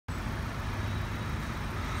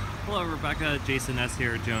Hello Rebecca, Jason S.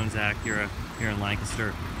 here at Jones Acura here in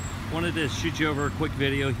Lancaster. Wanted to shoot you over a quick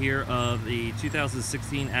video here of the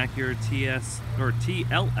 2016 Acura TLX,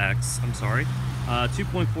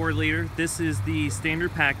 2.4 liter. This is the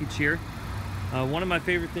standard package here. One of my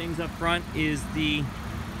favorite things up front is the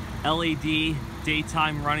LED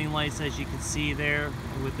daytime running lights, as you can see there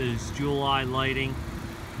with those jewel eye lighting.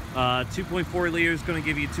 2.4 liter is going to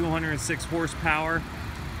give you 206 horsepower.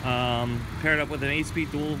 Paired up with an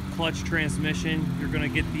 8-speed dual clutch transmission. You're going to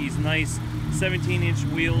get these nice 17-inch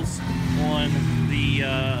wheels on the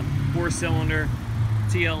 4-cylinder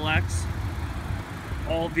TLX.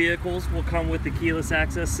 All vehicles will come with the keyless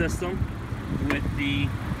access system with the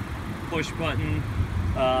push button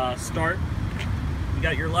start. You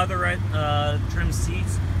got your leatherette trim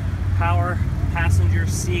seats, power passenger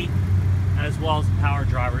seat, as well as the power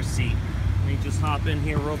driver's seat. Let me just hop in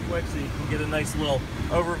here real quick so you can get a nice little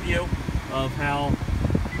overview of how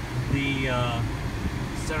the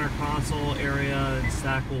center console area and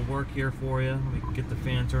stack will work here for you. Let me get the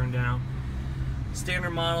fan turned down.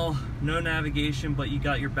 Standard model, no navigation, but you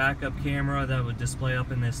got your backup camera that would display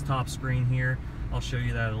up in this top screen here. I'll show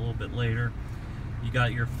you that a little bit later. You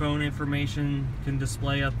got your phone information can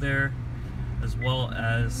display up there, as well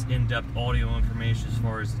as in-depth audio information as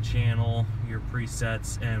far as the channel, your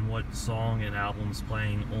presets, and what song and albums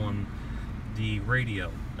playing on the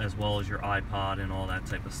radio, as well as your iPod and all that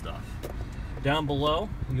type of stuff. Down below,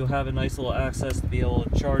 you'll have a nice little access to be able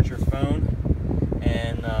to charge your phone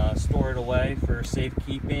and store it away for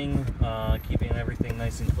safekeeping, keeping everything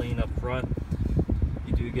nice and clean up front.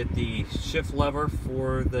 You do get the shift lever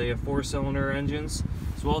for the 4-cylinder engines,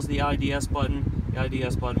 as well as the IDS button. The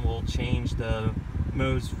IDS button will change the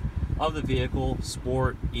modes of the vehicle: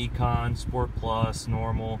 Sport, Econ, Sport Plus,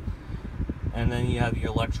 Normal, and then you have your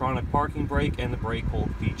electronic parking brake and the brake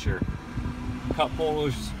hold feature. Cup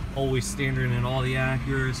holders always standard in all the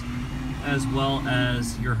Acuras, as well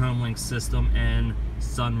as your HomeLink system and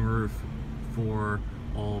sunroof for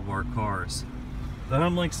all of our cars. The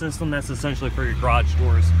HomeLink system, that's essentially for your garage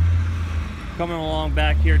doors. Coming along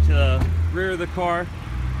back here to the rear of the car,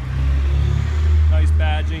 nice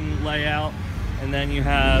badging layout, and then you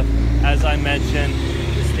have, as I mentioned,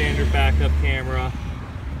 the standard backup camera,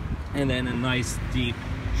 and then a nice deep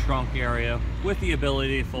trunk area with the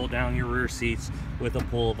ability to fold down your rear seats with a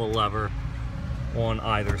pull of a lever on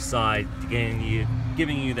either side, giving you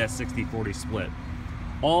that 60-40 split.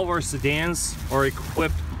 All of our sedans are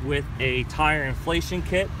equipped with a tire inflation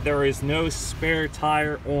kit. There is no spare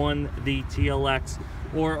tire on the TLX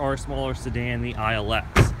or our smaller sedan, the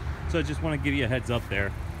ILX. So I just want to give you a heads up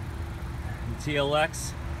there. The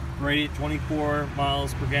TLX rated 24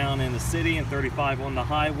 miles per gallon in the city and 35 on the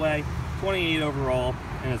highway, 28 overall,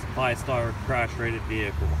 and it's a 5-star crash rated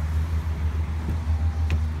vehicle.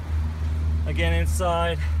 Again,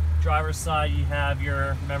 inside, driver's side, you have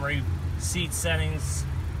your memory seat settings.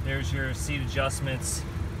 There's your seat adjustments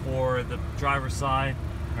for the driver's side,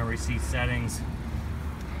 memory seat settings.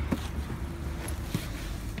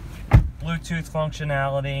 Bluetooth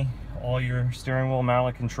functionality, all your steering wheel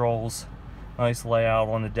mounted controls, nice layout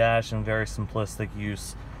on the dash, and very simplistic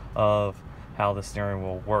use of how the steering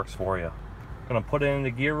wheel works for you. I'm going to put it into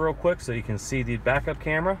gear real quick so you can see the backup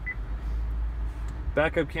camera.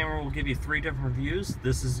 Backup camera will give you 3 different views.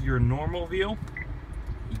 This is your normal view.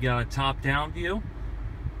 You got a top-down view,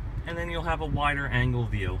 and then you'll have a wider angle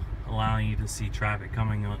view, allowing you to see traffic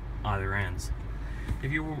coming on either ends.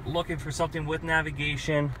 If you were looking for something with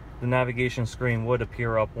navigation, the navigation screen would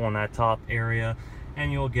appear up on that top area,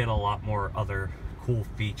 and you'll get a lot more other cool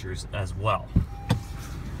features as well.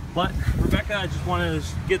 But Rebecca, I just wanted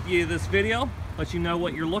to get you this video, let you know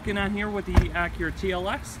what you're looking at here with the Acura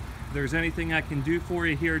TLX. If there's anything I can do for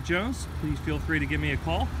you here at Jones, please feel free to give me a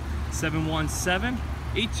call,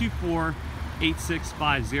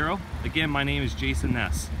 717-824-8650. Again, my name is Jason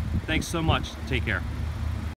S. Thanks so much. Take care.